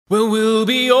Well, we'll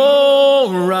be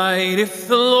alright if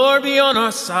the Lord be on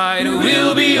our side.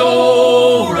 We'll be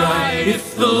alright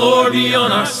if the Lord be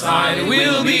on our side.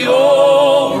 We'll be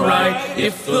alright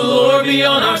if the Lord be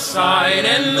on our side.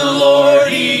 And the Lord,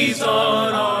 He's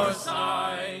on our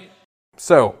side.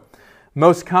 So,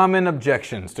 most common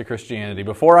objections to Christianity.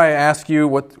 Before I ask you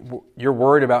what you're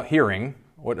worried about hearing,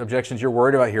 what objections you're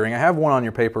worried about hearing, I have one on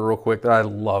your paper real quick that I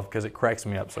love because it cracks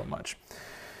me up so much.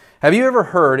 Have you ever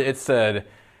heard it said,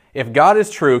 if God is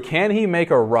true, can He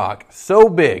make a rock so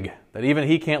big that even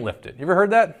He can't lift it? You ever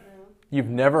heard that? No. You've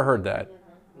never heard that. No.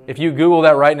 If you Google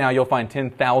that right now, you'll find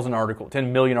 10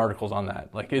 million articles on that.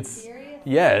 Like it's,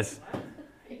 yes.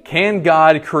 Can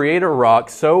God create a rock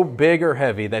so big or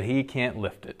heavy that He can't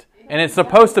lift it? And it's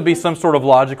supposed to be some sort of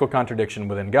logical contradiction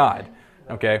within God.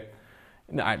 Okay?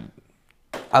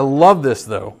 I love this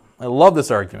though. I love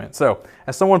this argument. So,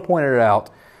 as someone pointed out,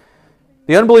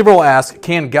 the unbeliever will ask,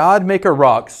 can God make a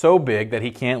rock so big that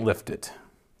He can't lift it?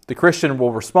 The Christian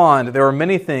will respond, there are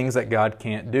many things that God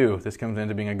can't do. This comes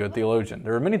into being a good theologian.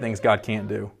 There are many things God can't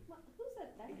do.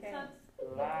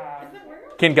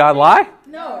 Can God lie?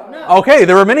 No. Okay,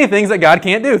 there are many things that God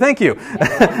can't do. Thank you.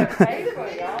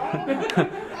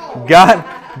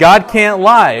 God can't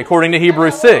lie, according to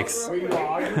Hebrews 6. Were you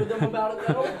arguing with them about it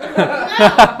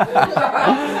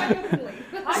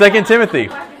though? 2 Timothy.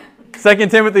 2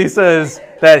 Timothy says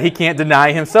that he can't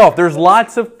deny himself. There's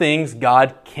lots of things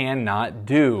God cannot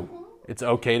do. It's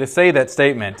okay to say that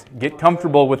statement. Get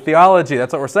comfortable with theology.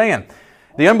 That's what we're saying.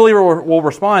 The unbeliever will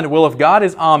respond, well, if God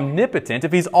is omnipotent,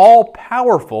 if He's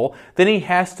all-powerful, then He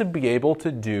has to be able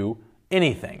to do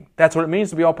anything. That's what it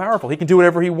means to be all-powerful. He can do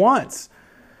whatever He wants.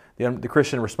 The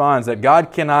Christian responds that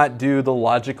God cannot do the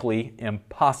logically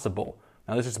impossible.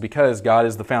 Now, this is because God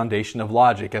is the foundation of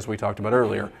logic, as we talked about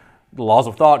earlier. The laws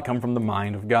of thought come from the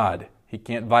mind of God. He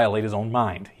can't violate His own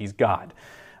mind. He's God.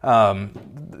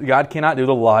 God cannot do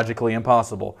the logically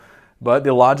impossible. But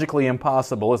the logically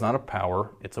impossible is not a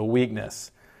power, it's a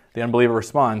weakness. The unbeliever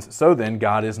responds, so then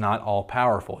God is not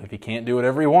all-powerful. If He can't do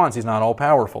whatever He wants, He's not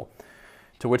all-powerful.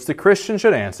 To which the Christian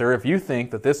should answer, if you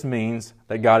think that this means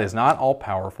that God is not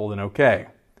all-powerful, then okay.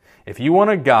 If you want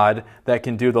a God that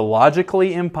can do the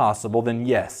logically impossible, then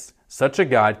yes, such a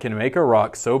God can make a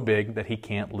rock so big that He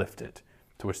can't lift it.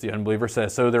 To which the unbeliever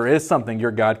says, so there is something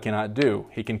your God cannot do.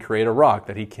 He can create a rock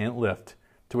that He can't lift.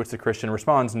 To which the Christian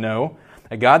responds, no,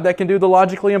 a God that can do the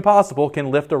logically impossible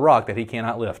can lift a rock that He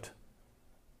cannot lift.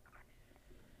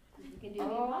 He can do the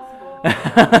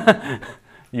impossible.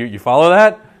 You follow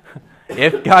that?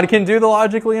 If God can do the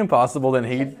logically impossible, then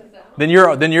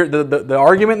the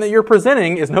argument that you're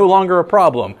presenting is no longer a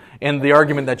problem in the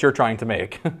argument that you're trying to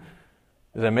make.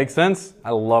 Does that make sense?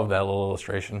 I love that little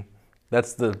illustration.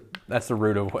 That's the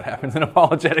root of what happens in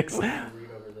apologetics.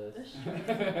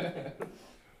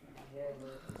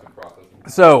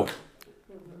 So,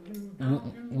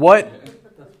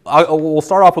 we'll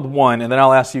start off with one, and then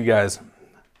I'll ask you guys.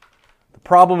 The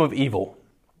problem of evil.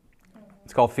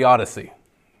 It's called theodicy.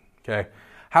 Okay,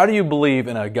 how do you believe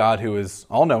in a God who is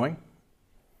all-knowing,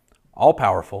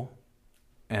 all-powerful,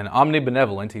 and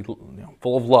omnibenevolent,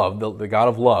 full of love, the God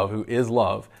of love, who is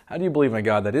love? How do you believe in a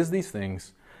God that is these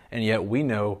things, and yet we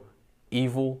know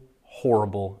evil,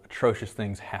 horrible, atrocious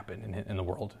things happen in the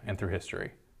world and through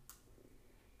history?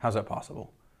 How's that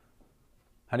possible?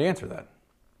 How do you answer that?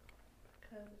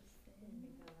 Because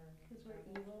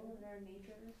we're evil in our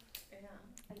nature.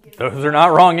 Those are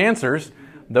not wrong answers.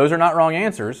 Those are not wrong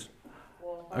answers.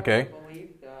 Well, Okay. I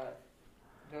believe that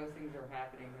those things are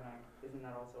happening, and isn't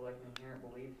that also like an inherent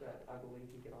belief that I believe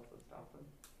He could also stop them?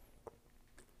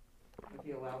 If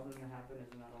He allows them to happen,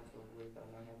 isn't that also a belief that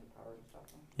I have the power to stop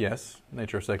them? Yes,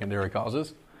 nature of secondary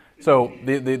causes. So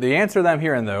the answer that I'm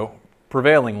hearing, though,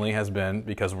 prevailingly has been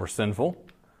because we're sinful,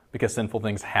 because sinful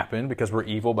things happen, because we're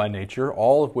evil by nature,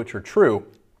 all of which are true.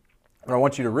 What I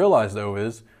want you to realize, though,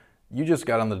 is you just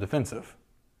got on the defensive.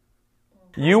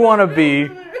 You want to be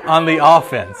on the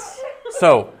offense.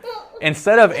 So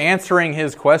instead of answering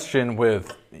his question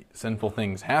with sinful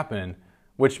things happen,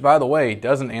 which, by the way,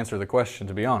 doesn't answer the question,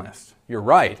 to be honest. You're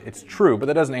right, it's true, but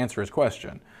that doesn't answer his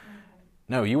question.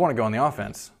 No, you want to go on the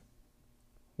offense.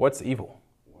 What's evil?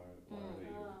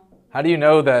 How do you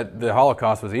know that the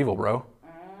Holocaust was evil, bro?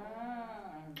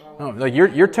 No, like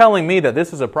you're telling me that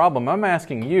this is a problem. I'm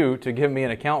asking you to give me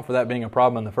an account for that being a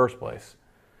problem in the first place.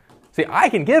 See, I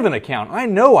can give an account. I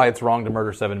know why it's wrong to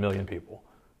murder 7 million people.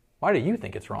 Why do you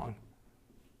think it's wrong?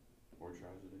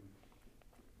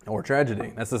 Or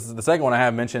tragedy. That's the second one I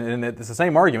have mentioned, and it's the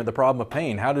same argument, the problem of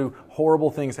pain. How do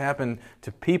horrible things happen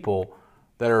to people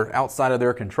that are outside of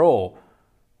their control?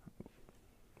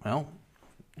 Well,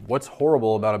 What's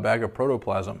horrible about a bag of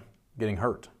protoplasm getting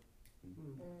hurt?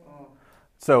 Oh,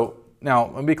 So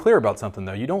now, let me be clear about something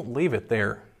though. You don't leave it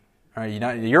there. All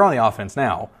right, you're on the offense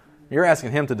now. You're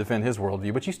asking him to defend his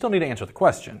worldview, but you still need to answer the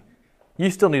question. You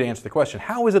still need to answer the question.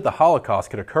 How is it the Holocaust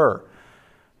could occur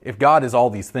if God is all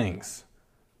these things?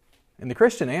 And the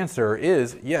Christian answer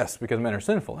is yes, because men are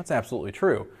sinful. That's absolutely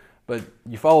true. But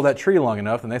you follow that tree long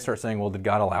enough and they start saying, well, did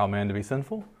God allow man to be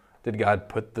sinful? Did God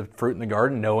put the fruit in the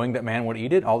garden knowing that man would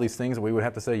eat it? All these things that we would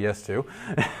have to say yes to.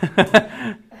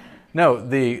 No,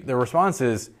 the response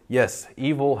is yes,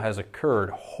 evil has occurred.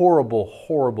 Horrible,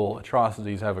 horrible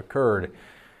atrocities have occurred.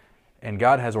 And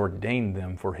God has ordained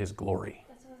them for His glory.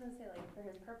 That's what I was going to say, like, for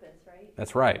His purpose, right?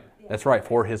 That's right. That's right,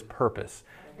 for His purpose.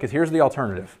 Because here's the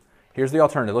alternative. Here's the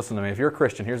alternative. Listen to me. If you're a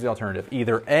Christian, here's the alternative.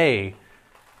 Either A,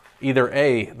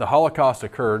 the Holocaust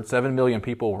occurred, 7 million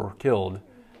people were killed,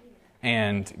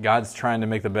 and God's trying to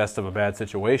make the best of a bad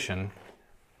situation.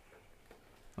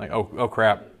 Like, oh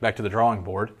crap, back to the drawing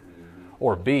board.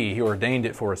 Or B, He ordained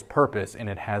it for His purpose, and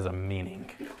it has a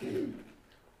meaning.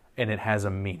 And it has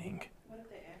a meaning. What if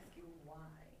they ask you why?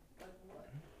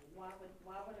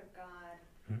 Why would a God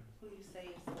who you say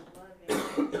is so loving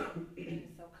and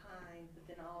so kind, but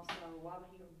then also why would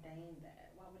He ordain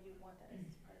that? Why would He want that as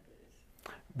His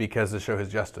purpose? Because to show His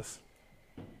justice.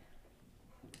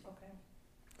 Okay.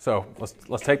 So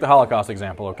let's take the Holocaust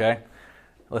example, okay?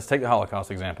 Let's take the Holocaust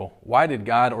example. Why did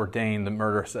God ordain the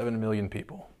murder of 7 million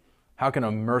people? How can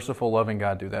a merciful, loving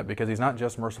God do that? Because He's not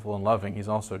just merciful and loving, He's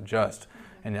also just.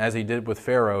 And as He did with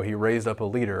Pharaoh, He raised up a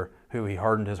leader who He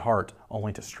hardened his heart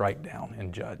only to strike down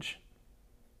and judge.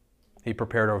 He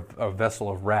prepared a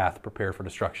vessel of wrath prepared for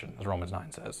destruction, as Romans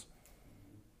 9 says.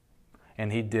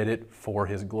 And He did it for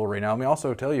His glory. Now, let me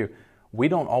also tell you, we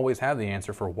don't always have the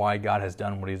answer for why God has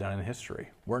done what He's done in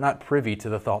history. We're not privy to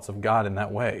the thoughts of God in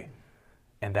that way.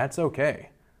 And that's okay.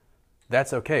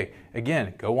 That's okay.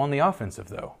 Again, go on the offensive,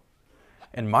 though.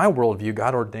 In my worldview,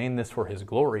 God ordained this for His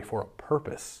glory, for a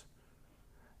purpose.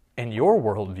 In your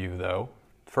worldview, though,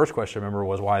 the first question, remember,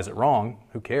 was why is it wrong?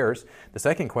 Who cares? The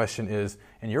second question is,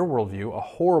 in your worldview, a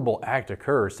horrible act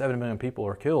occurs, 7 million people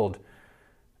are killed,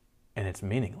 and it's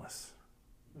meaningless.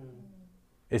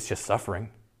 It's just suffering.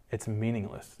 It's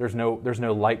meaningless. There's no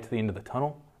light to the end of the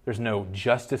tunnel. There's no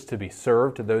justice to be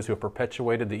served to those who have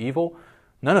perpetuated the evil.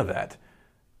 None of that.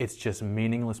 It's just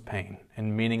meaningless pain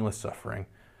and meaningless suffering,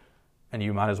 and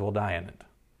you might as well die in it.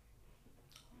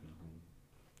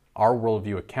 Our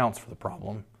worldview accounts for the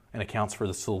problem and accounts for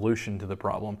the solution to the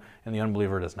problem, and the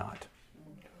unbeliever does not.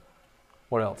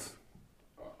 What else?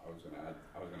 I was going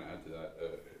to add to that.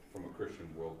 From a Christian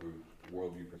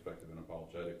worldview perspective in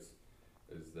apologetics,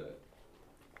 is that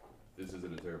this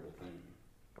isn't a terrible thing.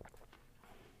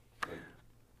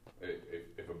 Like,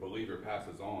 if a believer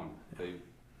passes on,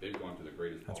 they've gone to the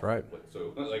greatest. That's right.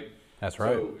 So that's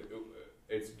right. So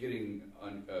it's getting.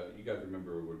 You guys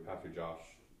remember when Pastor Josh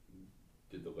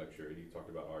did the lecture, and he talked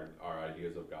about our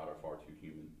ideas of God are far too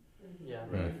human. Yeah.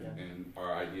 Right. Yeah. And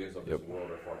our ideas of this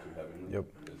world are far too heavenly. Yep.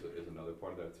 Is another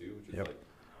part of that too, which is Yep. like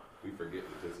we forget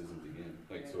that this isn't the end.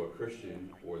 Like, so a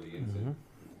Christian or the innocent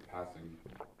passing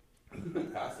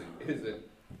isn't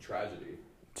tragedy.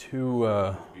 It's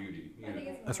beauty. I think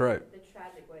it's That's more right. the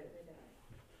tragic way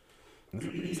that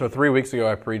they die. So 3 weeks ago,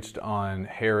 I preached on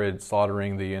Herod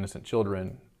slaughtering the innocent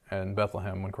children in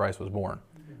Bethlehem when Christ was born.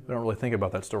 We don't really think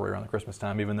about that story around the Christmas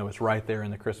time, even though it's right there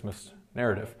in the Christmas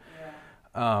narrative.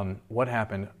 What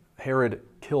happened? Herod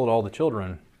killed all the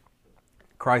children.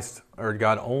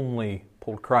 God only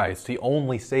pulled Christ. He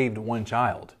only saved one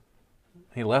child.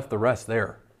 He left the rest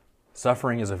there.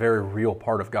 Suffering is a very real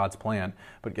part of God's plan.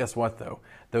 But guess what, though?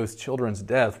 Those children's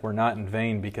deaths were not in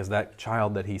vain, because that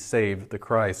child that He saved, the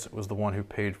Christ, was the one who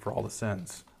paid for all the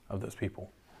sins of those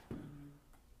people. It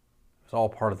was all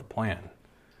part of the plan.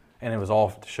 And it was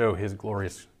all to show His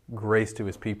glorious grace to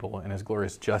His people and His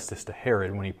glorious justice to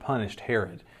Herod when He punished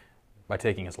Herod by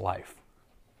taking his life.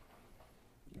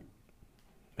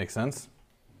 Make sense?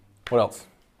 What else?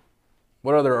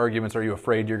 What other arguments are you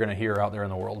afraid you're going to hear out there in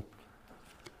the world?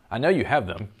 I know you have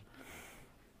them.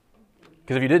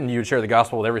 Because if you didn't, you would share the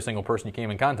gospel with every single person you came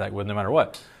in contact with, no matter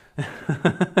what.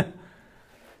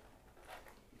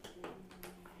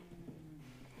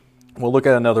 We'll look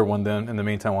at another one then in the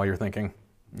meantime while you're thinking.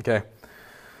 Okay.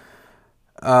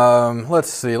 Let's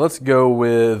see. Let's go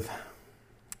with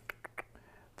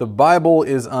the Bible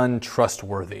is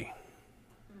untrustworthy.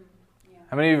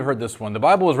 How many of you have heard this one? The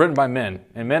Bible was written by men,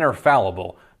 and men are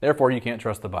fallible. Therefore, you can't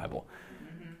trust the Bible.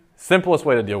 Simplest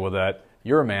way to deal with that,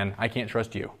 you're a man, I can't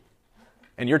trust you.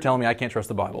 And you're telling me I can't trust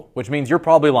the Bible, which means you're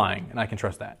probably lying, and I can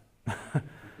trust that.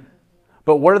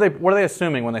 But what are they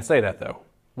assuming when they say that, though?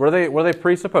 What are they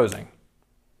presupposing?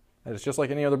 That it's just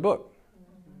like any other book.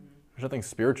 There's nothing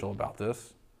spiritual about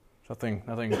this. There's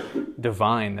nothing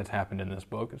divine that's happened in this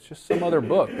book. It's just some other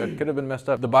book that could have been messed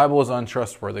up. The Bible is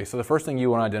untrustworthy. So the first thing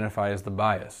you want to identify is the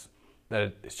bias,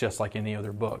 that it's just like any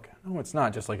other book. No, it's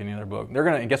not just like any other book.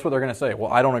 And guess what they're going to say?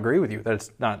 Well, I don't agree with you that it's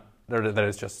not, that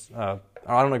it's just, I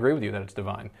don't agree with you that it's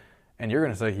divine. And you're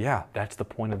going to say, yeah, that's the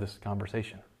point of this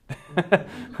conversation.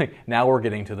 Like, now we're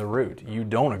getting to the root. You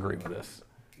don't agree with this.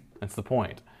 That's the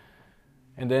point.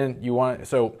 And then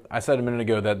so I said a minute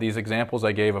ago that these examples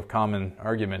I gave of common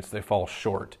arguments, they fall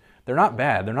short. They're not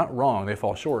bad, they're not wrong, they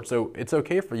fall short. So it's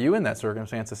okay for you in that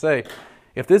circumstance to say,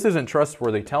 if this isn't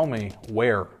trustworthy, tell me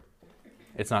where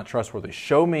it's not trustworthy.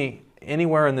 Show me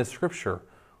anywhere in this scripture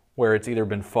where it's either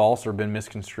been false or been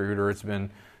misconstrued or it's been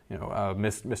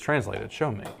mistranslated.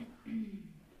 Show me.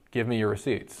 Give me your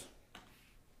receipts.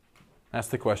 That's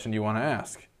the question you want to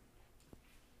ask.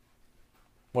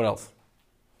 What else?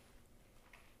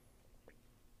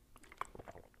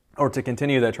 Or to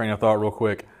continue that train of thought real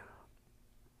quick,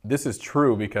 this is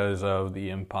true because of the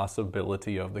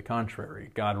impossibility of the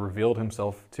contrary. God revealed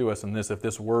himself to us in this. If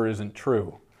this word isn't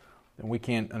true, then we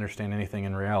can't understand anything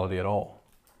in reality at all.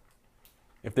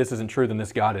 If this isn't true, then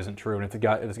this God isn't true. And if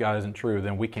this God isn't true,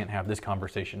 then we can't have this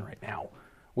conversation right now.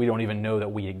 We don't even know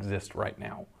that we exist right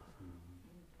now.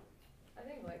 I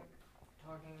think, like,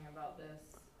 talking about this,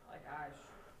 like,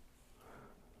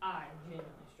 I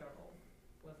genuinely struggle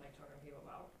with, like, talking to people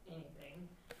about anything,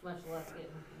 much less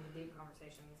getting into deep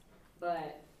conversations.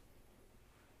 But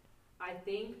I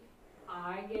think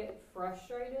I get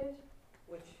frustrated,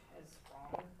 which is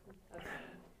wrong of me,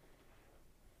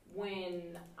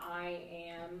 when I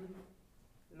am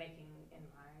making, in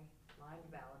my mind,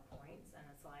 valid points, and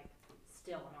it's, like,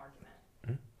 still an argument.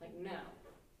 Mm-hmm. Like, no.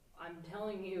 I'm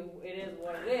telling you, it is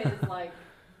what it is, like,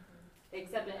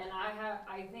 accept it. And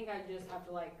I think I just have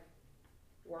to, like,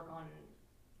 work on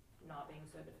not being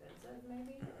so defensive,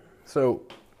 maybe. So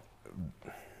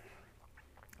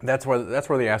that's where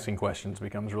the asking questions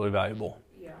becomes really valuable.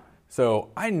 Yeah. So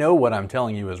I know what I'm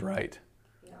telling you is right.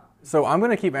 Yeah. So I'm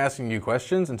going to keep asking you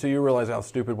questions until you realize how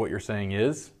stupid what you're saying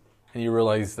is, and you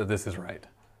realize that this is right.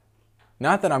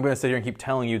 Not that I'm going to sit here and keep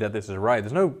telling you that this is right.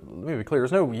 Let me be clear,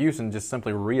 there's no use in just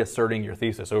simply reasserting your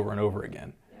thesis over and over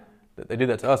again. Yeah. They do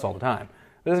that to us all the time.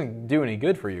 It doesn't do any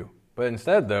good for you. But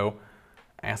instead, though,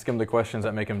 ask them the questions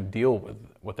that make them deal with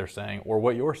what they're saying or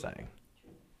what you're saying.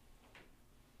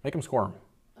 Make them squirm.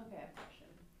 Okay, I have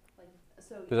a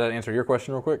question. Does that answer your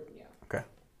question real quick? Yeah. Okay.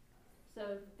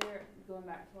 So they're going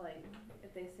back to, like,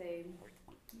 if they say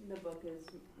the book is,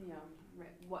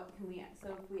 what can we,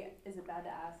 is it bad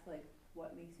to ask, like,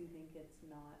 what makes you think it's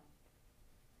not,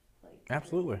 like...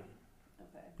 Absolutely.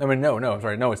 Okay. I mean, no,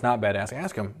 it's not bad to ask.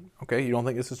 Ask them, okay, you don't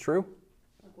think this is true?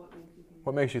 Like, what makes you think...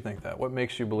 What makes you think that? What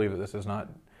makes you believe that this is not,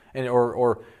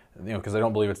 or because they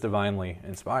don't believe it's divinely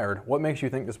inspired, what makes you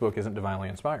think this book isn't divinely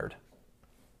inspired?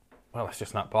 Well, it's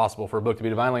just not possible for a book to be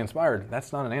divinely inspired.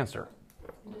 That's not an answer.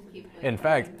 In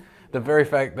fact, the very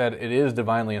fact that it is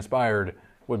divinely inspired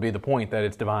would be the point that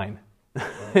it's divine.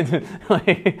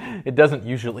 It doesn't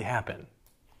usually happen.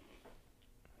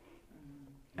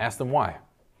 Ask them why.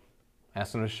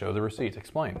 Ask them to show the receipts.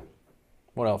 Explain.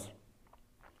 What else?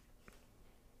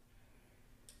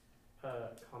 A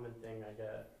common thing I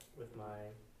get with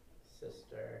my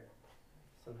sister,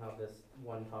 somehow this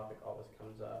one topic always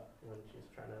comes up when she's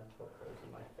trying to poke holes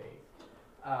in my faith,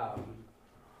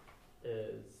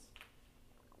 is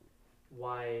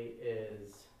why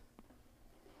is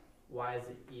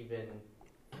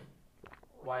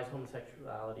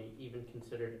homosexuality even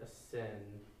considered a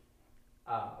sin?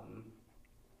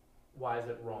 Why is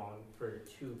it wrong for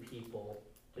two people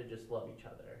to just love each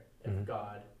other? If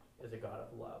God is a God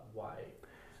of love, why is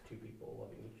two people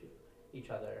loving each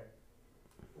other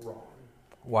wrong?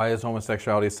 Why is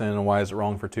homosexuality a sin, and why is it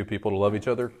wrong for two people to love each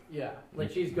other? Yeah,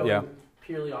 like she's going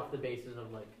purely off the basis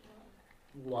of, like,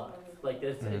 love. Like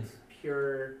this, it's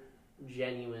pure,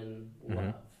 genuine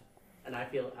love. And I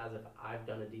feel as if I've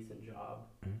done a decent job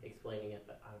explaining it,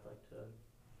 but I would like to...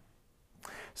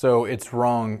 So it's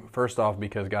wrong, first off,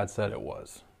 because God said it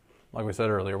was. Like we said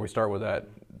earlier, we start with that.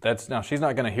 Now, she's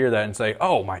not going to hear that and say,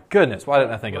 oh my goodness, why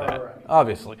didn't I think of that? Right.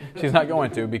 Obviously. She's not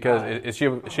going to, because I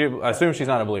assume she's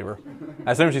not a believer.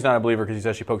 I assume she's not a believer because she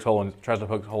says she tries to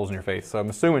poke holes in your faith. So I'm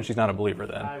assuming she's not a believer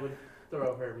then. I would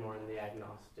throw her more in the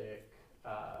agnostic.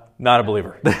 Not a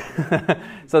believer.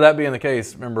 So that being the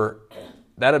case, remember,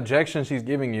 that objection she's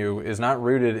giving you is not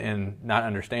rooted in not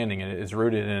understanding it. It's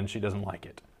rooted in she doesn't like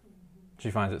it. She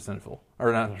finds it sinful.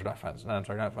 Or not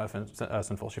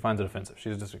sinful. She finds it offensive. She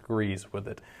disagrees with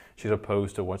it. She's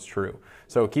opposed to what's true.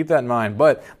 So keep that in mind.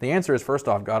 But the answer is, first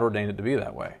off, God ordained it to be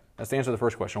that way. That's the answer to the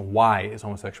first question. Why is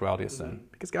homosexuality a sin?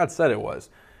 Because God said it was.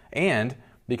 And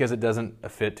because it doesn't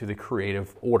fit to the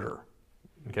creative order.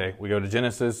 Okay, we go to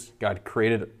Genesis. God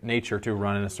created nature to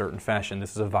run in a certain fashion.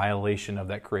 This is a violation of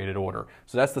that created order.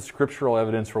 So that's the scriptural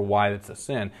evidence for why it's a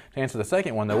sin. To answer the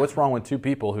second one, though, what's wrong with two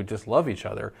people who just love each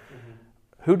other?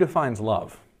 Who defines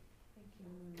love?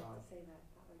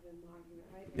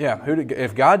 Yeah,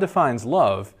 if God defines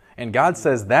love and God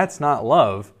says that's not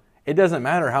love, it doesn't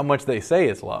matter how much they say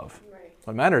it's love.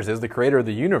 What matters is the creator of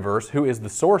the universe, who is the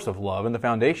source of love and the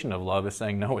foundation of love, is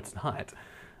saying, no, it's not.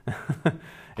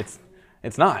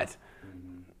 It's not.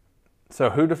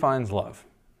 So who defines love?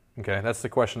 Okay, that's the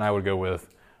question I would go with.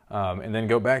 And then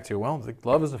go back to, well,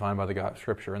 love is defined by the God of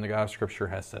Scripture, and the God of Scripture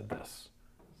has said this.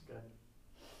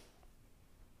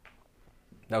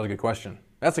 That was a good question.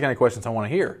 That's the kind of questions I want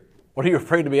to hear. What are you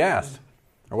afraid to be asked?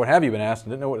 Or what have you been asked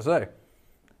and didn't know what to say?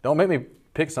 Don't make me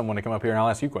pick someone to come up here and I'll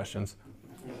ask you questions.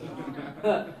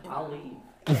 I'll leave.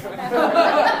 God,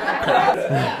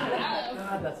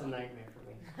 that's a nightmare for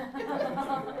me.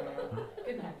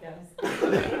 Good night, guys.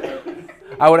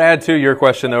 I would add to your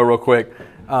question, though, real quick.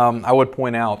 I would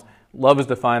point out, love is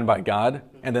defined by God,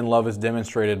 and then love is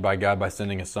demonstrated by God by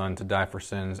sending His Son to die for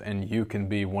sins, and you can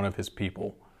be one of His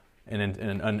people and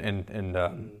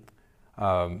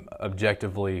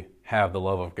objectively have the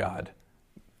love of God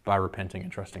by repenting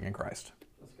and trusting in Christ.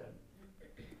 That's good.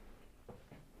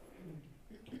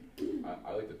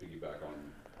 I like to piggyback on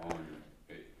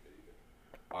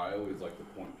I always like to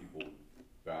point people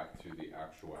back to the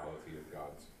actuality of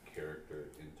God's character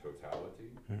in totality,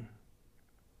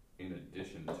 in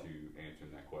addition to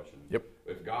answering that question. Yep.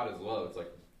 If God is love, it's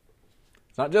like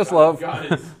it's not just love.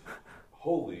 God is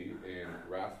holy and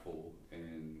wrathful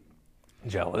and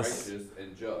jealous, righteous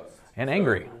and just and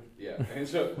angry. Yeah,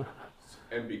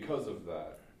 and because of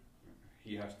that,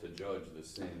 He has to judge the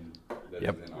sin that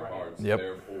is in our hearts.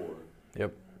 Therefore,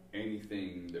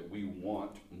 anything that we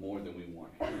want more than we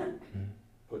want Him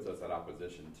puts us at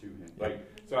opposition to Him.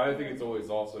 So I think it's always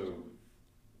also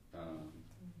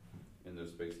in those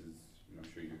spaces, I'm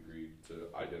sure you agree, to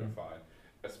identify,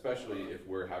 especially if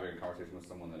we're having a conversation with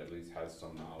someone that at least has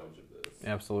some knowledge of this.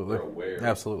 Absolutely. They're aware.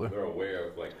 Absolutely. They're aware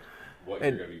of what you're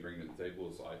going to be bringing to the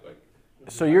table.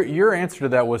 So your answer to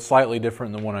that was slightly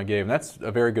different than the one I gave, and that's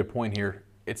a very good point here.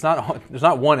 There's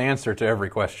not one answer to every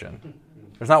question.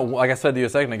 There's not, like I said to you a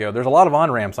second ago, there's a lot of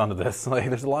on-ramps onto this.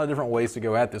 There's a lot of different ways to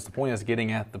go at this. The point is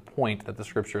getting at the point that the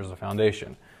Scripture is the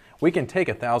foundation. We can take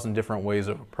 1,000 different ways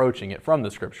of approaching it from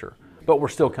the Scripture, but we're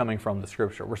still coming from the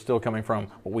Scripture. We're still coming from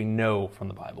what we know from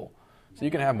the Bible. So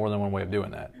you can have more than one way of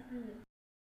doing that.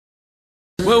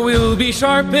 Well, we'll be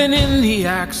sharpening the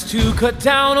axe to cut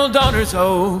down old Donner's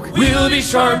Oak. We'll be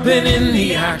sharpening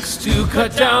the axe to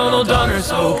cut down old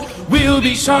Donner's Oak. We'll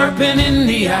be sharpening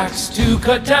the axe to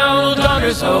cut down old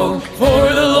Donner's Oak. For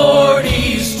the Lord,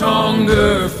 He's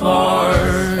stronger far.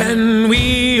 And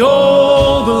we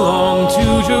all belong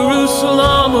to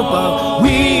Jerusalem above.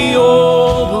 We